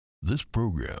This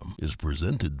program is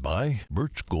presented by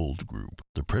Birch Gold Group,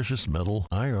 the precious metal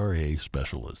IRA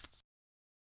specialists.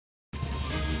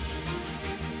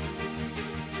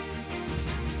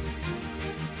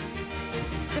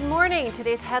 Good morning.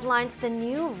 Today's headlines: the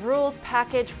new rules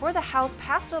package for the House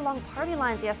passed along party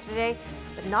lines yesterday,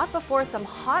 but not before some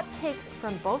hot takes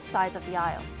from both sides of the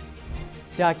aisle.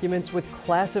 Documents with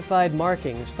classified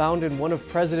markings found in one of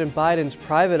President Biden's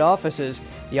private offices.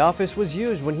 The office was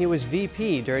used when he was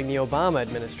VP during the Obama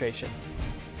administration.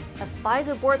 A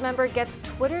Pfizer board member gets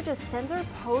Twitter to censor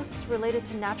posts related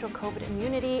to natural COVID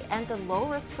immunity and the low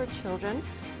risk for children.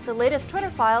 The latest Twitter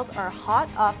files are hot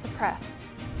off the press.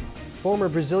 Former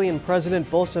Brazilian President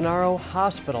Bolsonaro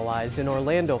hospitalized in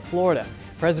Orlando, Florida.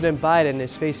 President Biden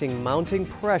is facing mounting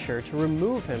pressure to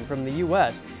remove him from the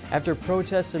U.S. after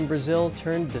protests in Brazil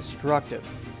turned destructive.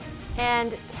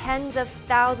 And tens of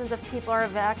thousands of people are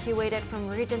evacuated from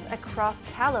regions across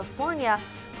California.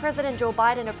 President Joe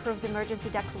Biden approves emergency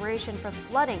declaration for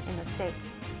flooding in the state.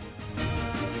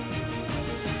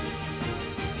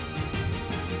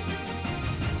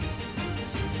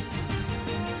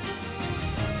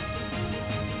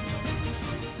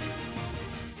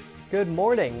 Good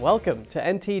morning. Welcome to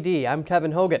NTD. I'm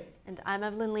Kevin Hogan. And I'm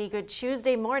Evelyn Lee. Good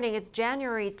Tuesday morning. It's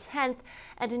January 10th,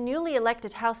 and a newly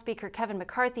elected House Speaker Kevin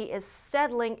McCarthy is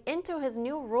settling into his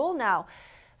new role now.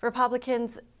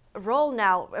 Republicans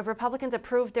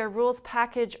approved their rules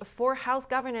package for House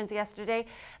governance yesterday.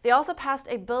 They also passed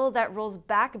a bill that rolls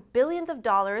back billions of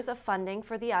dollars of funding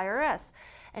for the IRS.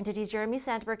 NTD's Jeremy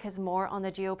Sandberg has more on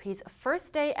the GOP's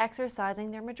first day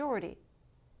exercising their majority.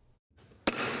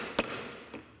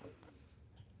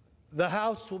 The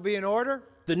House will be in order.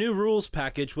 The new rules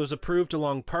package was approved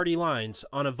along party lines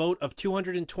on a vote of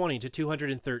 220 to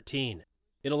 213.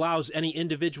 It allows any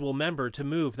individual member to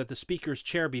move that the Speaker's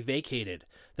chair be vacated.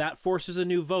 That forces a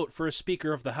new vote for a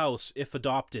Speaker of the House if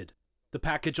adopted. The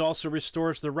package also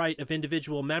restores the right of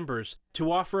individual members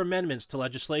to offer amendments to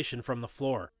legislation from the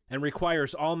floor and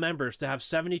requires all members to have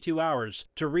 72 hours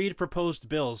to read proposed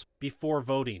bills before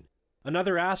voting.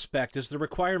 Another aspect is the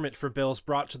requirement for bills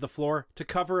brought to the floor to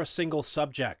cover a single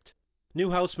subject. New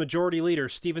House Majority Leader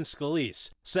Stephen Scalise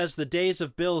says the days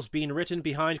of bills being written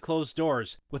behind closed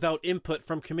doors without input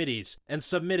from committees and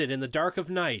submitted in the dark of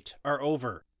night are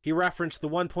over. He referenced the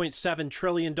 $1.7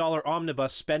 trillion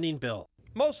omnibus spending bill.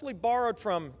 Mostly borrowed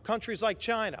from countries like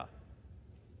China.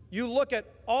 You look at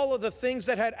all of the things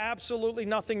that had absolutely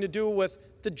nothing to do with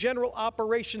the general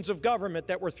operations of government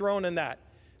that were thrown in that.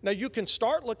 Now, you can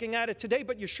start looking at it today,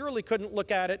 but you surely couldn't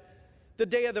look at it the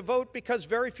day of the vote because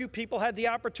very few people had the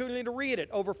opportunity to read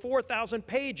it. Over 4,000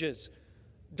 pages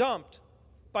dumped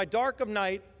by dark of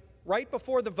night right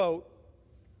before the vote.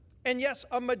 And yes,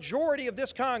 a majority of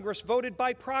this Congress voted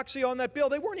by proxy on that bill.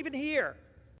 They weren't even here.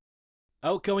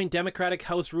 Outgoing Democratic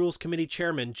House Rules Committee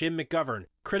Chairman Jim McGovern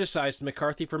criticized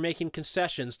McCarthy for making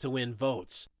concessions to win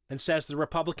votes and says the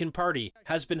Republican Party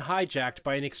has been hijacked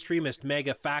by an extremist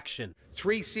MAGA faction.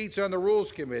 3 seats on the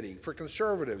Rules Committee for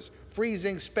conservatives,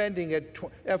 freezing spending at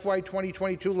FY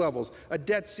 2022 levels, a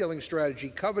debt ceiling strategy,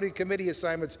 coveted committee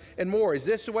assignments, and more. Is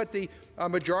this what the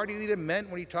Majority Leader meant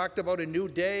when he talked about a new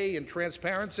day and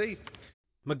transparency?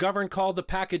 McGovern called the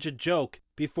package a joke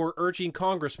before urging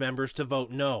Congress members to vote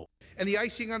no. And the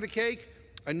icing on the cake?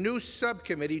 A new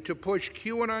subcommittee to push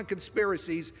QAnon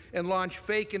conspiracies and launch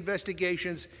fake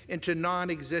investigations into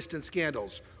non-existent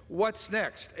scandals. What's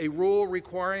next? A rule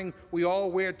requiring we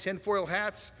all wear tinfoil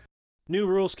hats? New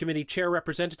Rules Committee Chair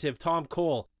Representative Tom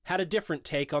Cole had a different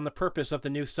take on the purpose of the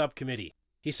new subcommittee.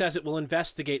 He says it will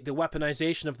investigate the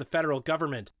weaponization of the federal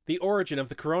government, the origin of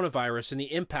the coronavirus and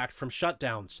the impact from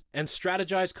shutdowns, and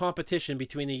strategize competition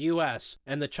between the U.S.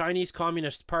 and the Chinese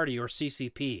Communist Party, or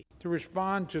CCP. To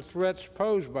respond to threats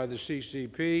posed by the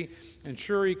CCP,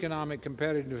 ensure economic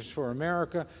competitiveness for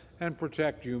America, and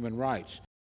protect human rights.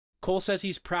 Cole says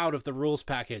he's proud of the rules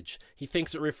package. He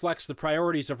thinks it reflects the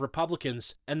priorities of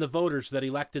Republicans and the voters that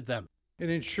elected them. It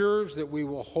ensures that we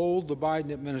will hold the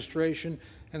Biden administration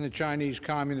and the Chinese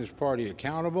Communist Party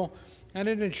accountable, and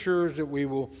it ensures that we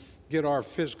will get our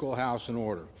fiscal house in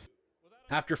order.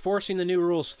 After forcing the new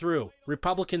rules through,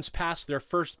 Republicans passed their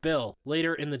first bill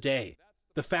later in the day.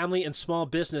 The Family and Small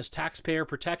Business Taxpayer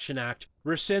Protection Act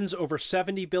rescinds over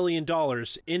 $70 billion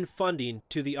in funding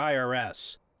to the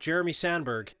IRS. Jeremy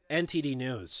Sandberg, NTD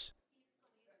News.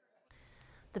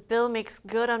 The bill makes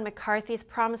good on McCarthy's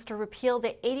promise to repeal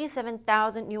the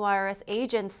 87,000 new IRS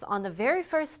agents on the very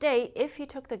first day if he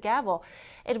took the gavel.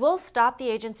 It will stop the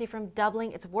agency from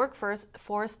doubling its workforce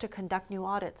to conduct new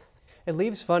audits. It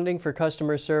leaves funding for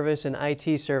customer service and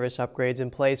IT service upgrades in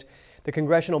place. The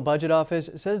Congressional Budget Office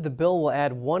says the bill will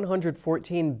add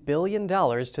 $114 billion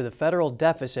to the federal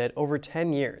deficit over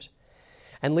 10 years.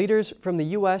 And leaders from the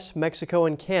U.S., Mexico,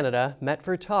 and Canada met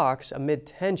for talks amid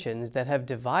tensions that have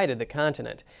divided the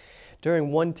continent.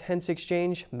 During one tense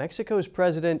exchange, Mexico's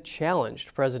president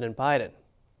challenged President Biden.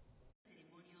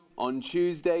 On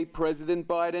Tuesday, President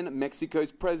Biden,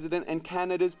 Mexico's president, and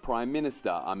Canada's prime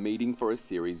minister are meeting for a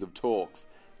series of talks.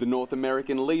 The North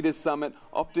American Leaders Summit,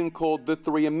 often called the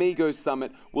Three Amigos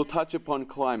Summit, will touch upon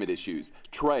climate issues,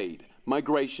 trade,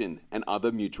 migration, and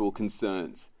other mutual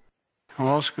concerns. We're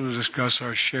also going to discuss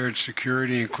our shared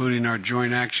security, including our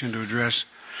joint action to address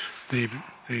the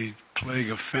plague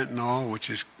of fentanyl, which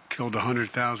has killed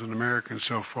 100,000 Americans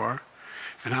so far,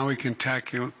 and how we can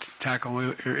tackle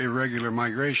irregular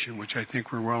migration, which I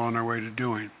think we're well on our way to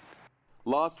doing.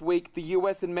 Last week, the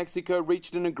US and Mexico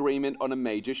reached an agreement on a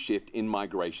major shift in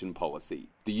migration policy.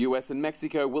 The US and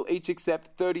Mexico will each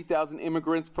accept 30,000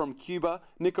 immigrants from Cuba,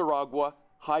 Nicaragua,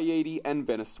 Haiti, and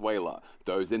Venezuela.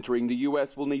 Those entering the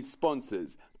US will need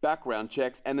sponsors, background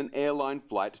checks, and an airline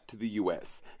flight to the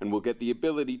US, and will get the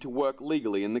ability to work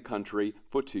legally in the country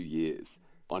for 2 years.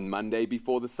 On Monday,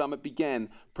 before the summit began,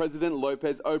 President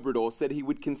López Obrador said he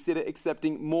would consider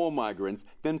accepting more migrants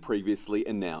than previously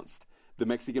announced. The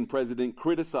Mexican president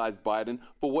criticized Biden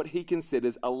for what he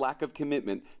considers a lack of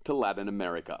commitment to Latin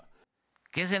America.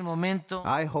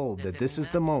 I hold that this is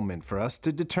the moment for us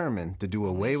to determine to do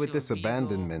away with this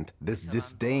abandonment, this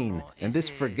disdain, and this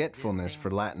forgetfulness for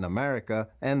Latin America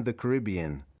and the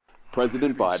Caribbean.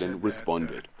 President Biden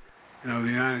responded. You know, the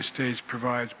United States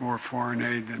provides more foreign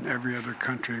aid than every other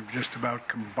country just about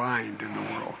combined in the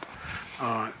world,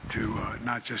 to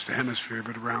not just the hemisphere,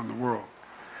 but around the world.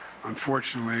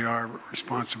 Unfortunately, our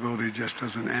responsibility just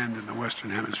doesn't end in the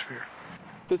Western Hemisphere.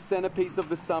 The centerpiece of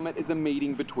the summit is a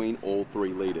meeting between all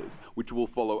three leaders, which will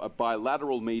follow a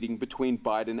bilateral meeting between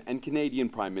Biden and Canadian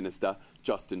Prime Minister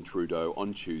Justin Trudeau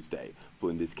on Tuesday.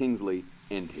 Flinders Kingsley,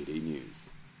 NTD News.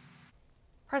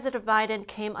 President Biden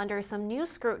came under some new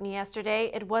scrutiny yesterday.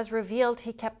 It was revealed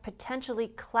he kept potentially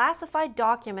classified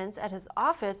documents at his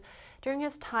office during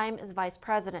his time as vice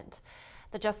president.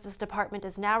 The Justice Department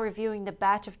is now reviewing the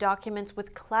batch of documents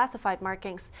with classified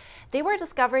markings. They were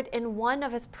discovered in one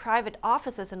of his private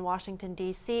offices in Washington,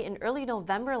 D.C. in early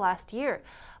November last year.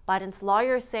 Biden's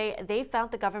lawyers say they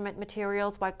found the government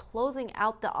materials while closing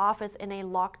out the office in a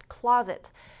locked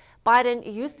closet. Biden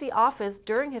used the office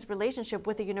during his relationship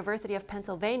with the University of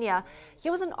Pennsylvania. He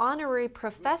was an honorary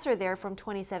professor there from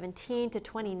 2017 to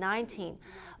 2019.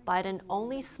 Biden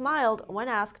only smiled when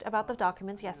asked about the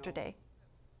documents yesterday.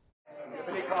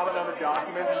 Any comment on the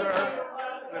documents, sir?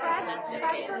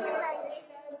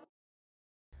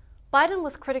 Biden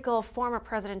was critical of former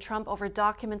President Trump over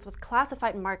documents with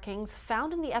classified markings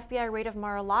found in the FBI raid of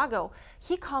Mar-a-Lago.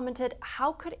 He commented,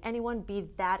 "How could anyone be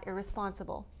that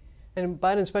irresponsible?" And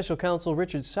Biden special counsel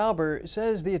Richard Sauber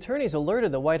says the attorneys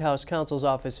alerted the White House counsel's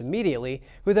office immediately,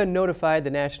 who then notified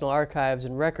the National Archives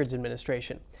and Records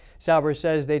Administration. Sauber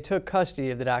says they took custody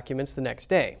of the documents the next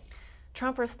day.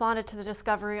 Trump responded to the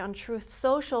discovery on Truth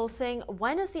Social, saying,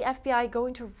 "When is the FBI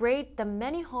going to raid the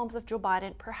many homes of Joe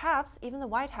Biden, perhaps even the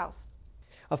White House?"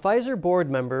 A Pfizer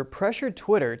board member pressured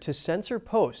Twitter to censor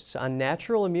posts on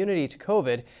natural immunity to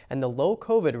COVID and the low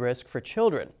COVID risk for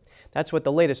children. That's what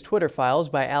the latest Twitter files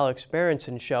by Alex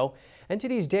Berenson show.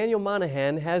 NTD's Daniel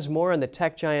Monahan has more on the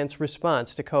tech giant's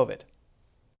response to COVID.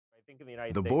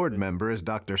 The board member is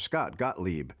Dr. Scott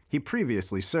Gottlieb. He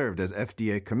previously served as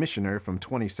FDA commissioner from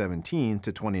 2017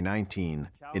 to 2019.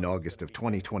 In August of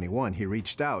 2021, he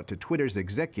reached out to Twitter's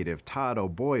executive Todd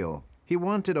O'Boyle. He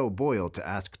wanted O'Boyle to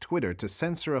ask Twitter to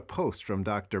censor a post from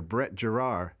Dr. Brett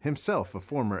Giroir, himself a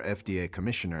former FDA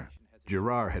commissioner.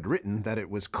 Giroir had written that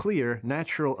it was clear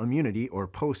natural immunity or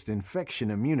post-infection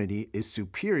immunity is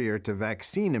superior to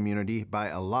vaccine immunity by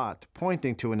a lot,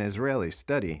 pointing to an Israeli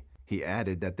study. He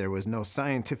added that there was no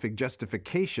scientific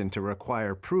justification to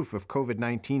require proof of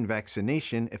COVID-19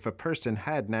 vaccination if a person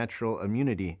had natural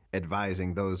immunity,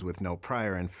 advising those with no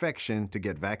prior infection to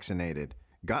get vaccinated.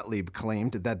 Gottlieb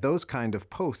claimed that those kind of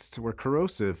posts were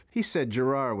corrosive. He said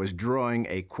Giroir was drawing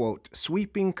a, quote,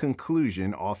 sweeping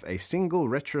conclusion off a single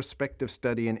retrospective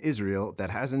study in Israel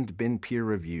that hasn't been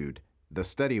peer-reviewed. The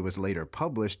study was later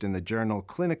published in the journal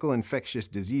Clinical Infectious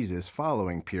Diseases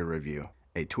following peer review.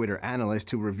 A Twitter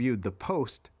analyst who reviewed the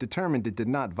post determined it did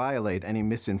not violate any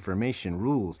misinformation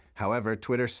rules. However,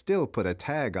 Twitter still put a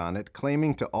tag on it,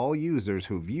 claiming to all users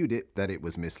who viewed it that it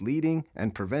was misleading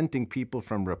and preventing people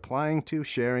from replying to,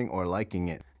 sharing, or liking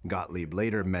it. Gottlieb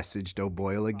later messaged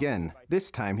O'Boyle again. This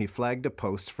time he flagged a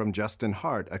post from Justin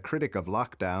Hart, a critic of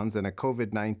lockdowns and a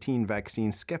COVID-19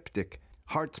 vaccine skeptic.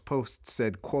 Hart's post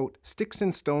said, quote, "Sticks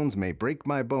and stones may break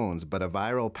my bones, but a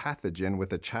viral pathogen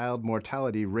with a child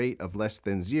mortality rate of less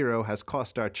than 0 has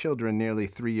cost our children nearly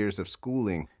 3 years of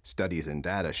schooling. Studies and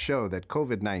data show that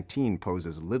COVID-19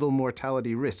 poses little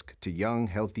mortality risk to young,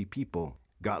 healthy people."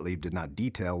 Gottlieb did not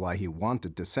detail why he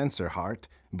wanted to censor Hart,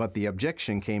 but the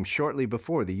objection came shortly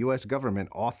before the U.S. government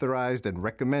authorized and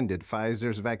recommended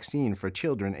Pfizer's vaccine for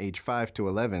children age 5 to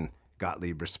 11.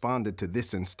 Gottlieb responded to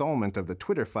this installment of the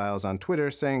Twitter files on Twitter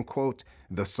saying, quote,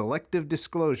 "The selective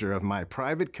disclosure of my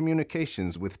private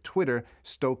communications with Twitter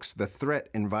stokes the threat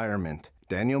environment."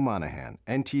 Daniel Monahan,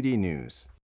 NTD News.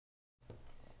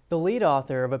 The lead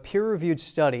author of a peer-reviewed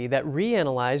study that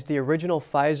reanalyzed the original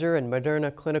Pfizer and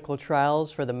Moderna clinical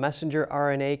trials for the messenger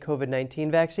RNA COVID-19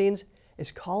 vaccines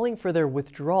is calling for their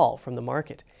withdrawal from the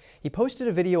market. He posted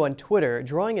a video on Twitter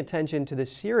drawing attention to the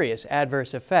serious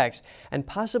adverse effects and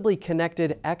possibly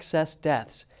connected excess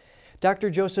deaths. Dr.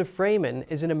 Joseph Freeman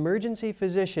is an emergency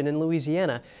physician in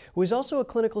Louisiana who is also a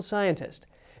clinical scientist.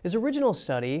 His original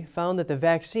study found that the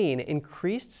vaccine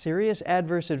increased serious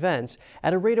adverse events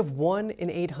at a rate of 1 in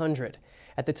 800.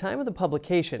 At the time of the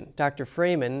publication, Dr.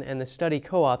 Freeman and the study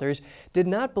co-authors did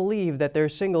not believe that their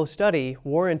single study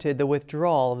warranted the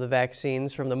withdrawal of the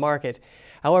vaccines from the market.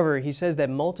 However, he says that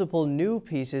multiple new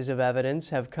pieces of evidence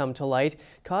have come to light,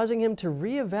 causing him to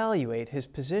reevaluate his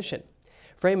position.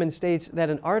 Freeman states that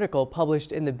an article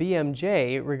published in the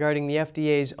BMJ regarding the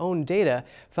FDA's own data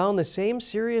found the same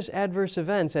serious adverse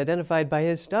events identified by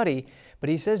his study, but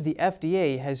he says the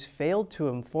FDA has failed to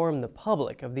inform the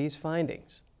public of these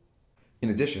findings. In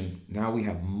addition, now we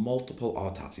have multiple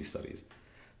autopsy studies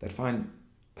that find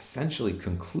essentially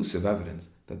conclusive evidence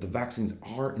that the vaccines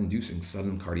are inducing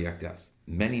sudden cardiac deaths.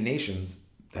 Many nations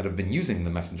that have been using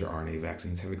the messenger RNA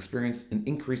vaccines have experienced an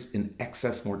increase in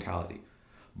excess mortality,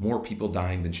 more people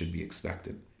dying than should be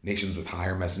expected. Nations with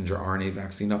higher messenger RNA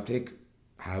vaccine uptake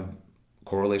have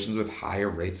correlations with higher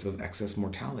rates of excess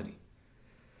mortality.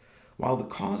 While the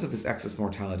cause of this excess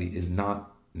mortality is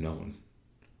not known,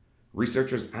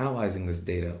 researchers analyzing this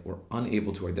data were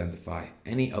unable to identify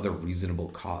any other reasonable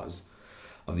cause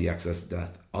of the excess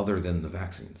death other than the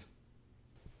vaccines.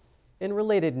 In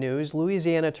related news,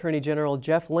 Louisiana Attorney General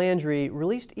Jeff Landry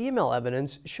released email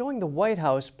evidence showing the White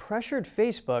House pressured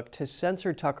Facebook to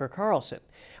censor Tucker Carlson.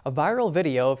 A viral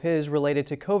video of his related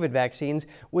to COVID vaccines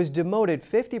was demoted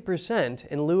 50%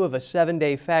 in lieu of a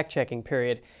 7-day fact-checking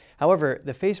period. However,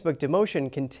 the Facebook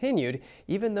demotion continued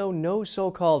even though no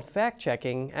so-called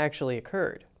fact-checking actually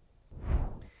occurred.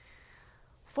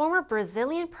 Former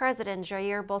Brazilian President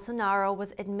Jair Bolsonaro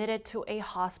was admitted to a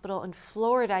hospital in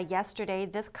Florida yesterday.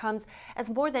 This comes as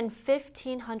more than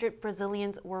 1,500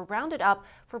 Brazilians were rounded up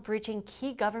for breaching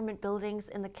key government buildings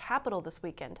in the capital this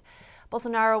weekend.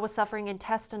 Bolsonaro was suffering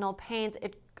intestinal pains.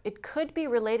 It could be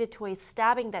related to a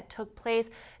stabbing that took place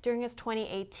during his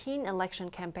 2018 election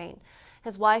campaign.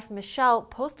 His wife, Michelle,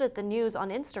 posted the news on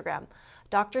Instagram.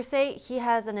 Doctors say he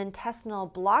has an intestinal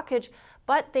blockage,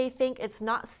 but they think it's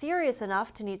not serious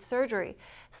enough to need surgery.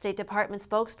 State Department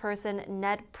spokesperson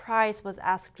Ned Price was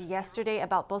asked yesterday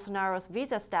about Bolsonaro's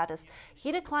visa status.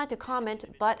 He declined to comment,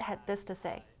 but had this to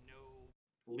say.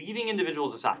 Leaving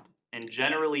individuals aside, and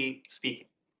generally speaking,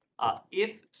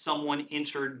 if someone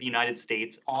entered the United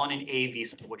States on an A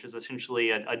visa, which is essentially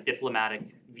a diplomatic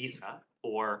visa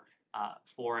for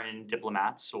foreign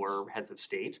diplomats or heads of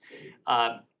state,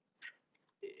 an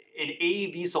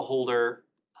A visa holder,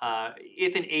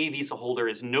 if an A visa holder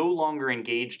is no longer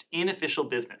engaged in official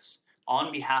business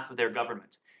on behalf of their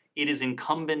government, it is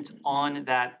incumbent on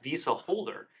that visa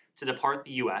holder to depart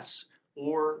the U.S.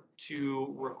 or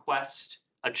to request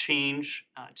a change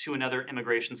to another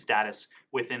immigration status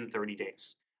within 30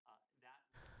 days.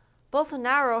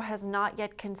 Bolsonaro has not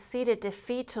yet conceded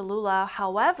defeat to Lula.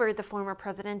 However, the former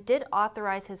president did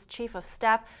authorize his chief of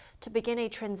staff to begin a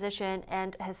transition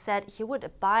and has said he would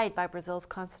abide by Brazil's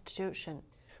constitution.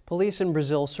 Police in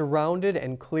Brazil surrounded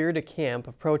and cleared a camp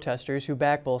of protesters who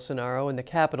backed Bolsonaro in the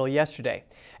capital yesterday.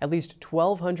 At least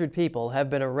 1,200 people have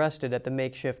been arrested at the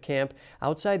makeshift camp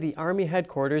outside the Army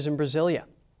headquarters in Brasilia.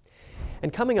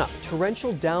 And coming up,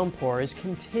 torrential downpours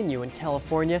continue in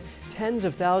California. Tens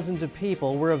of thousands of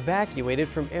people were evacuated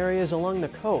from areas along the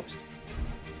coast.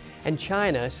 And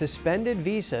China suspended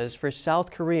visas for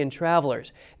South Korean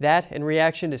travelers. That in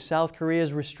reaction to South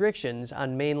Korea's restrictions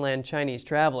on mainland Chinese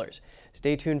travelers.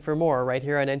 Stay tuned for more right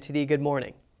here on NTD Good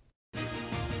Morning.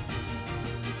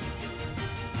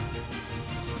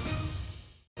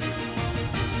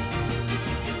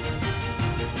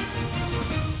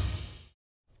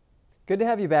 Good to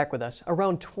have you back with us.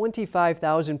 Around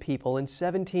 25,000 people in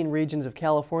 17 regions of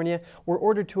California were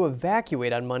ordered to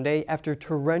evacuate on Monday after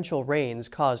torrential rains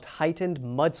caused heightened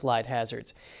mudslide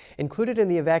hazards. Included in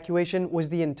the evacuation was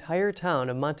the entire town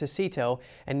of Montecito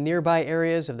and nearby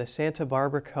areas of the Santa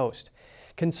Barbara coast.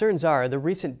 Concerns are the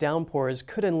recent downpours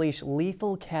could unleash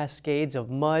lethal cascades of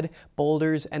mud,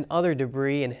 boulders, and other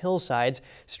debris in hillsides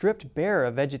stripped bare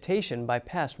of vegetation by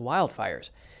past wildfires.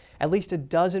 At least a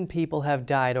dozen people have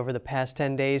died over the past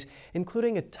 10 days,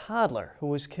 including a toddler who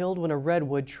was killed when a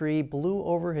redwood tree blew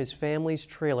over his family's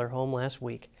trailer home last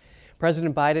week.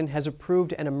 President Biden has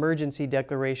approved an emergency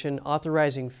declaration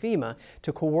authorizing FEMA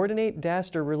to coordinate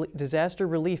disaster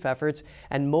relief efforts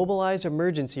and mobilize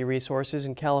emergency resources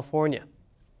in California.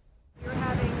 You're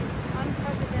having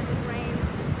unprecedented rain.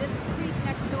 This creek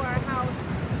next to our house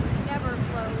never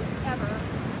flows, ever.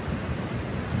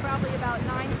 It's probably about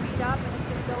 9 feet up, and it's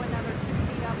going to go another 2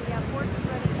 feet up. We have horses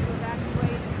ready to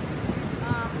evacuate.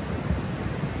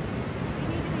 We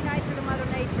need to be nicer to Mother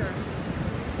Nature,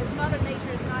 because Mother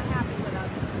Nature is not happy with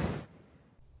us.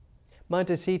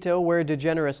 Montecito, where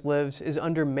DeGeneres lives, is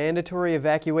under mandatory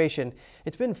evacuation.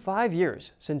 It's been 5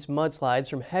 years since mudslides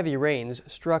from heavy rains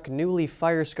struck newly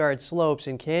fire-scarred slopes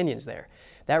and canyons there.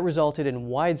 That resulted in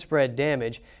widespread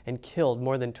damage and killed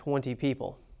more than 20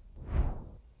 people.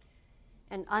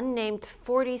 An unnamed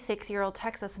 46-year-old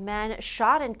Texas man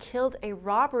shot and killed a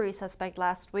robbery suspect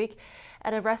last week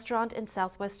at a restaurant in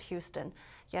southwest Houston.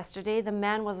 Yesterday, the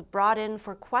man was brought in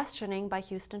for questioning by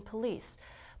Houston police.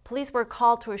 Police were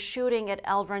called to a shooting at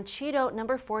El Ranchito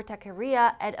No. 4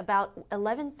 Taqueria at about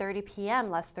 11:30 p.m.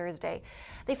 last Thursday.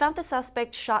 They found the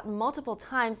suspect shot multiple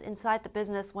times inside the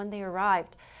business when they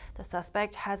arrived. The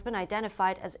suspect has been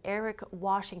identified as Eric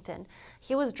Washington.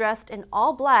 He was dressed in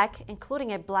all black,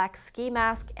 including a black ski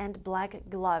mask and black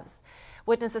gloves.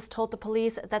 Witnesses told the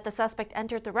police that the suspect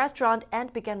entered the restaurant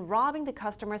and began robbing the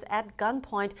customers at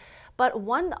gunpoint, but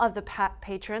one of the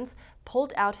patrons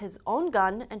pulled out his own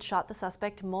gun and shot the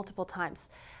suspect multiple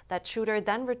times. That shooter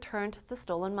then returned the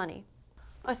stolen money.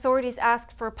 Authorities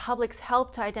asked for public's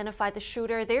help to identify the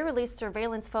shooter. They released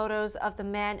surveillance photos of the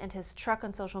man and his truck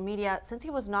on social media. Since he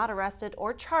was not arrested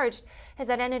or charged, his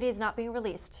identity is not being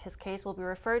released. His case will be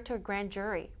referred to a grand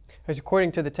jury.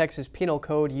 According to the Texas Penal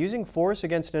Code, using force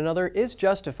against another is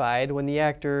justified when the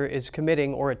actor is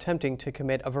committing or attempting to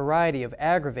commit a variety of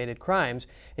aggravated crimes,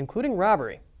 including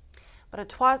robbery. But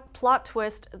a plot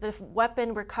twist, the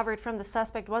weapon recovered from the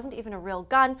suspect wasn't even a real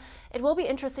gun. It will be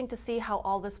interesting to see how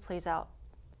all this plays out.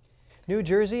 New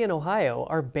Jersey and Ohio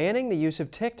are banning the use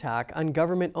of TikTok on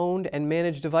government-owned and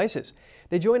managed devices.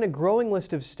 They join a growing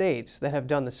list of states that have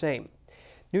done the same.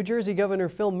 New Jersey Governor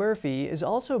Phil Murphy is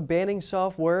also banning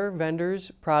software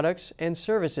vendors, products, and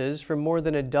services from more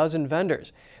than a dozen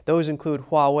vendors. Those include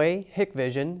Huawei,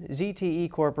 Hikvision, ZTE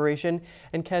Corporation,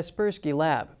 and Kaspersky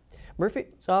Lab.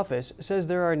 Murphy's office says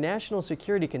there are national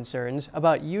security concerns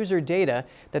about user data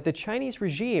that the Chinese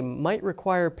regime might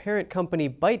require parent company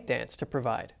ByteDance to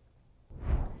provide.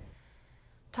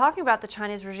 Talking about the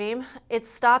Chinese regime, it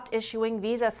stopped issuing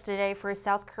visas today for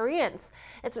South Koreans.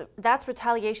 That's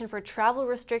retaliation for travel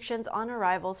restrictions on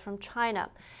arrivals from China.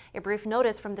 A brief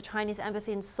notice from the Chinese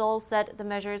embassy in Seoul said the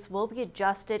measures will be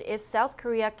adjusted if South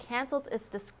Korea cancels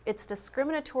its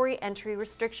discriminatory entry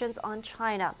restrictions on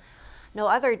China. No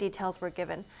other details were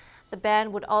given. The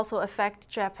ban would also affect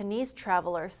Japanese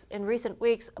travelers. In recent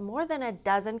weeks, more than a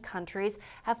dozen countries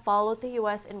have followed the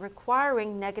U.S. in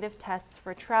requiring negative tests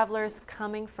for travelers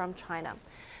coming from China.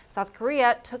 South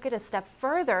Korea took it a step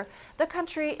further. The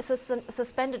country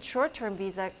suspended short-term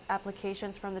visa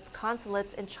applications from its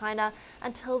consulates in China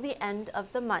until the end of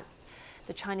the month.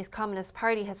 The Chinese Communist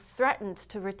Party has threatened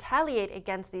to retaliate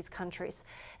against these countries.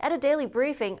 At a daily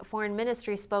briefing, Foreign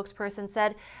Ministry spokesperson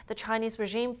said the Chinese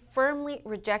regime firmly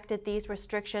rejected these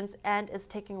restrictions and is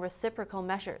taking reciprocal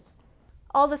measures.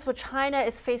 All this while China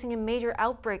is facing a major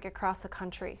outbreak across the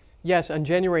country. Yes, on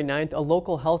January 9th, a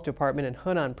local health department in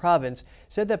Henan province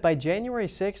said that by January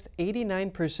 6th,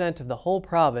 89% of the whole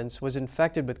province was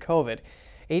infected with COVID.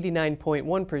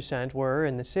 89.1% were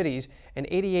in the cities and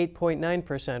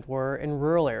 88.9% were in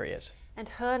rural areas. And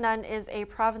Henan is a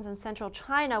province in central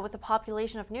China with a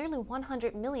population of nearly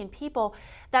 100 million people.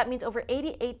 That means over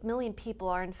 88 million people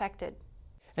are infected.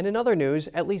 And in other news,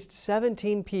 at least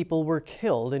 17 people were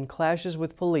killed in clashes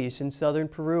with police in southern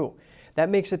Peru. That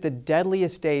makes it the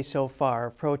deadliest day so far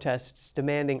of protests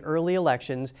demanding early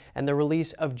elections and the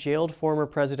release of jailed former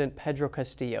President Pedro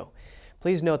Castillo.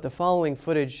 Please note the following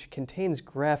footage contains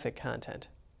graphic content.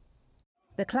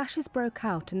 The clashes broke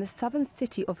out in the southern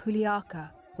city of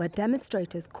Juliaca, where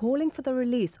demonstrators calling for the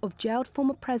release of jailed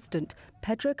former president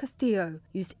Pedro Castillo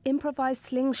used improvised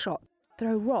slingshots to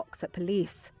throw rocks at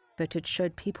police. Footage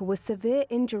showed people with severe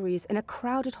injuries in a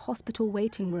crowded hospital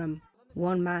waiting room.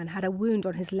 One man had a wound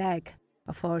on his leg.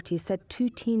 Authorities said 2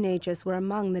 teenagers were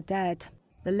among the dead.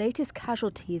 The latest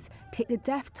casualties take the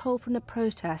death toll from the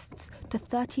protests to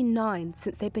 39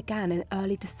 since they began in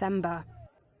early December.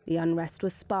 The unrest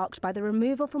was sparked by the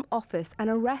removal from office and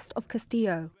arrest of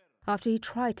Castillo after he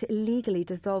tried to illegally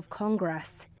dissolve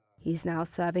Congress. He's now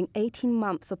serving 18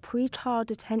 months of pre-trial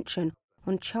detention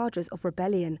on charges of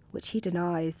rebellion, which he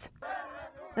denies.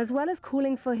 As well as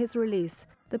calling for his release,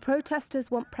 the protesters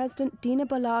want President Dina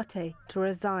Boluarte to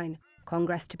resign,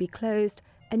 Congress to be closed,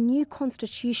 a new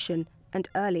constitution, and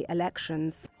early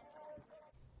elections.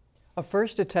 A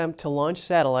first attempt to launch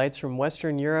satellites from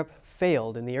Western Europe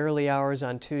failed in the early hours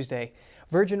on Tuesday.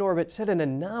 Virgin Orbit said an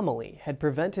anomaly had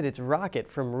prevented its rocket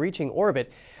from reaching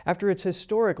orbit after its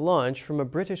historic launch from a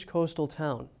British coastal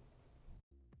town.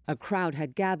 A crowd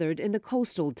had gathered in the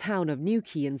coastal town of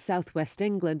Newquay in southwest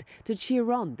England to cheer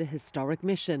on the historic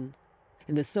mission.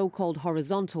 In the so-called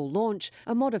horizontal launch,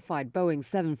 a modified Boeing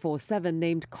 747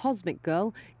 named Cosmic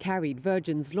Girl carried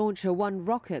Virgin's Launcher 1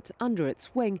 rocket under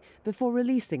its wing before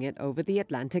releasing it over the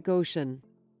Atlantic Ocean.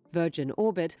 Virgin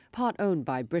Orbit, part owned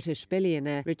by British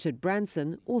billionaire Richard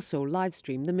Branson, also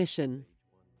live-streamed the mission.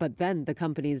 But then the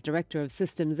company's Director of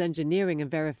Systems Engineering and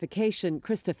Verification,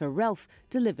 Christopher Relf,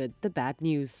 delivered the bad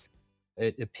news.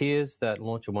 It appears that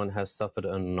Launcher 1 has suffered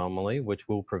an anomaly which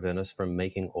will prevent us from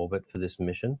making orbit for this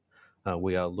mission.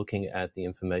 We are looking at the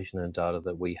information and data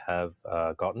that we have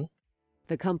gotten.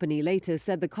 The company later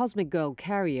said the Cosmic Girl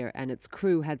carrier and its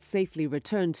crew had safely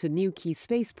returned to Newquay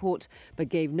Spaceport, but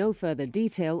gave no further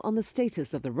detail on the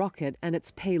status of the rocket and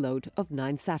its payload of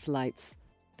 9 satellites.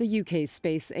 The UK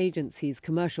Space Agency's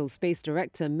Commercial Space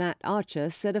Director Matt Archer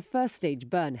said a first-stage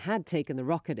burn had taken the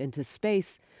rocket into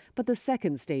space, but the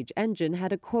second-stage engine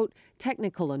had a, quote,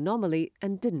 technical anomaly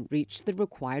and didn't reach the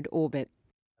required orbit.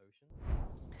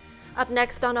 Up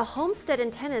next, on a homestead in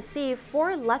Tennessee,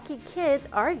 4 lucky kids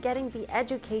are getting the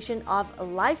education of a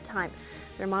lifetime.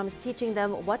 Their mom is teaching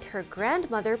them what her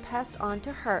grandmother passed on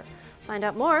to her. Find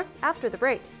out more after the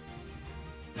break.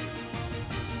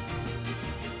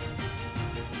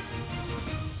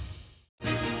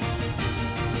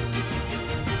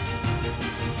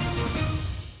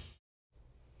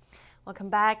 Welcome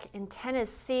back. In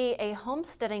Tennessee, a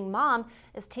homesteading mom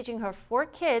is teaching her 4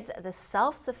 kids the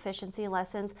self-sufficiency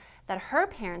lessons that her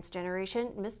parents'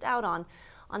 generation missed out on.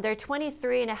 On their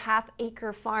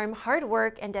 23.5-acre farm, hard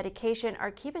work and dedication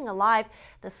are keeping alive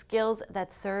the skills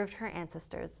that served her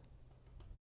ancestors.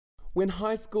 When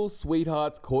high school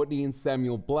sweethearts Courtney and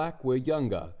Samuel Black were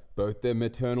younger, both their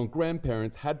maternal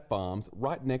grandparents had farms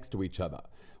right next to each other.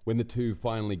 When the two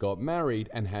finally got married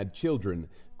and had children,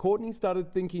 Courtney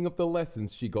started thinking of the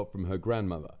lessons she got from her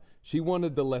grandmother. She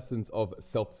wanted the lessons of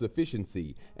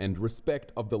self-sufficiency and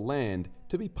respect of the land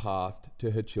to be passed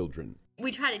to her children.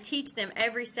 We try to teach them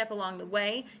every step along the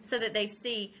way so that they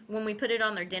see when we put it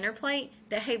on their dinner plate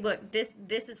that, hey, look, this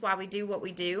is why we do what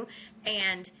we do.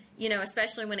 And, you know,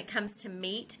 especially when it comes to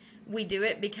meat, we do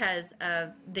it because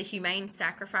of the humane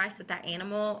sacrifice that that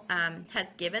animal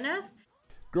has given us.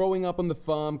 Growing up on the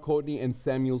farm, Courtney and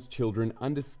Samuel's children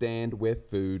understand where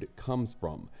food comes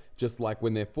from, just like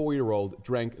when their 4-year-old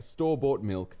drank store-bought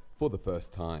milk for the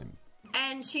first time.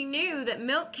 And she knew that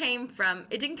milk came from,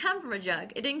 it didn't come from a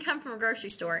jug, it didn't come from a grocery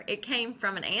store, it came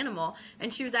from an animal.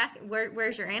 And she was asking,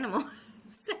 where's your animal?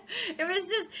 So it was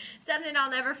just something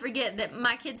I'll never forget, that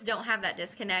my kids don't have that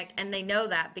disconnect, and they know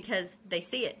that because they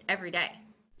see it every day.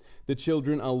 The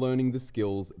children are learning the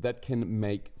skills that can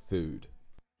make food.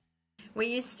 We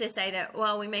used to say that,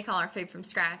 well, we make all our food from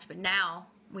scratch, but now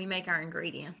we make our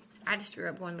ingredients. I just grew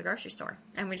up going to the grocery store,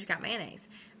 and we just got mayonnaise.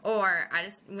 Or I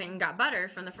just went and got butter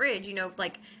from the fridge. You know,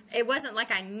 like, it wasn't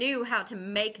like I knew how to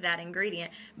make that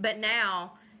ingredient, but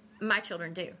now my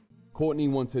children do. Courtney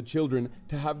wants her children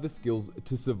to have the skills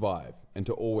to survive and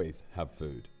to always have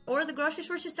food. Or the grocery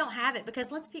stores just don't have it,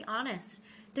 because let's be honest,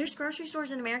 there's grocery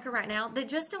stores in America right now that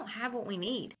just don't have what we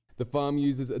need. The farm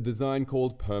uses a design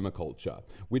called permaculture,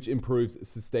 which improves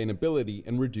sustainability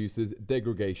and reduces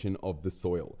degradation of the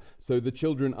soil. So the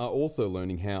children are also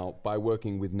learning how, by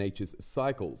working with nature's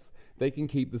cycles, they can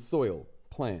keep the soil,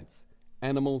 plants,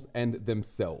 animals, and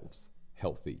themselves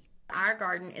healthy. Our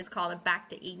garden is called a Back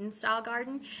to Eden style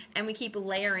garden, and we keep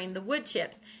layering the wood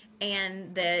chips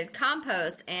and the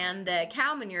compost and the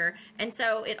cow manure, and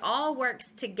so it all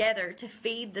works together to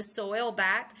feed the soil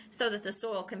back so that the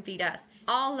soil can feed us.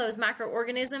 All those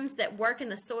microorganisms that work in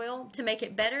the soil to make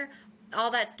it better, all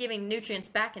that's giving nutrients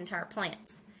back into our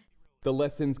plants. The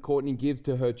lessons Courtney gives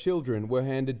to her children were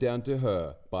handed down to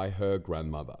her by her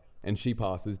grandmother, and she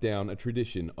passes down a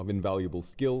tradition of invaluable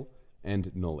skill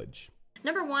and knowledge.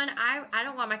 Number one, I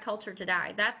don't want my culture to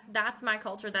die. That's my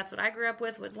culture. That's what I grew up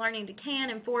with, was learning to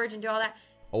can and forage and do all that.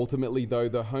 Ultimately, though,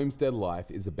 the homestead life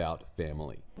is about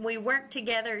family. We work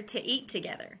together to eat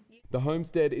together. The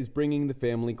homestead is bringing the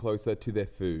family closer to their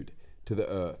food, to the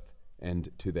earth, and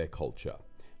to their culture.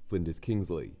 Flinders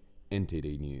Kingsley,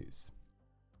 NTD News.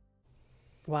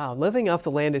 Wow, living off the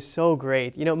land is so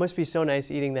great. You know, it must be so nice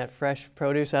eating that fresh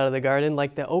produce out of the garden,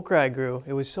 like the okra I grew.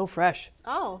 It was so fresh.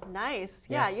 Oh, nice.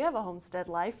 Yeah, you have a homestead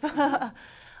life. For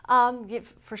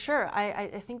sure.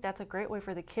 I think that's a great way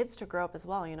for the kids to grow up as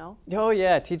well, you know? Oh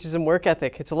yeah, it teaches them work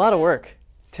ethic. It's a lot of work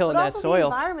tilling that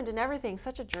soil. The environment and everything,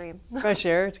 such a dream. Fresh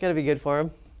air, it's got to be good for them.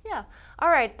 Yeah.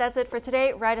 All right, that's it for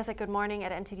today. Write us at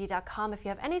goodmorning@ntd.com if you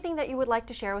have anything that you would like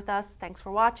to share with us. Thanks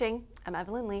for watching. I'm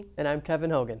Evelyn Lee. And I'm Kevin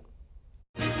Hogan.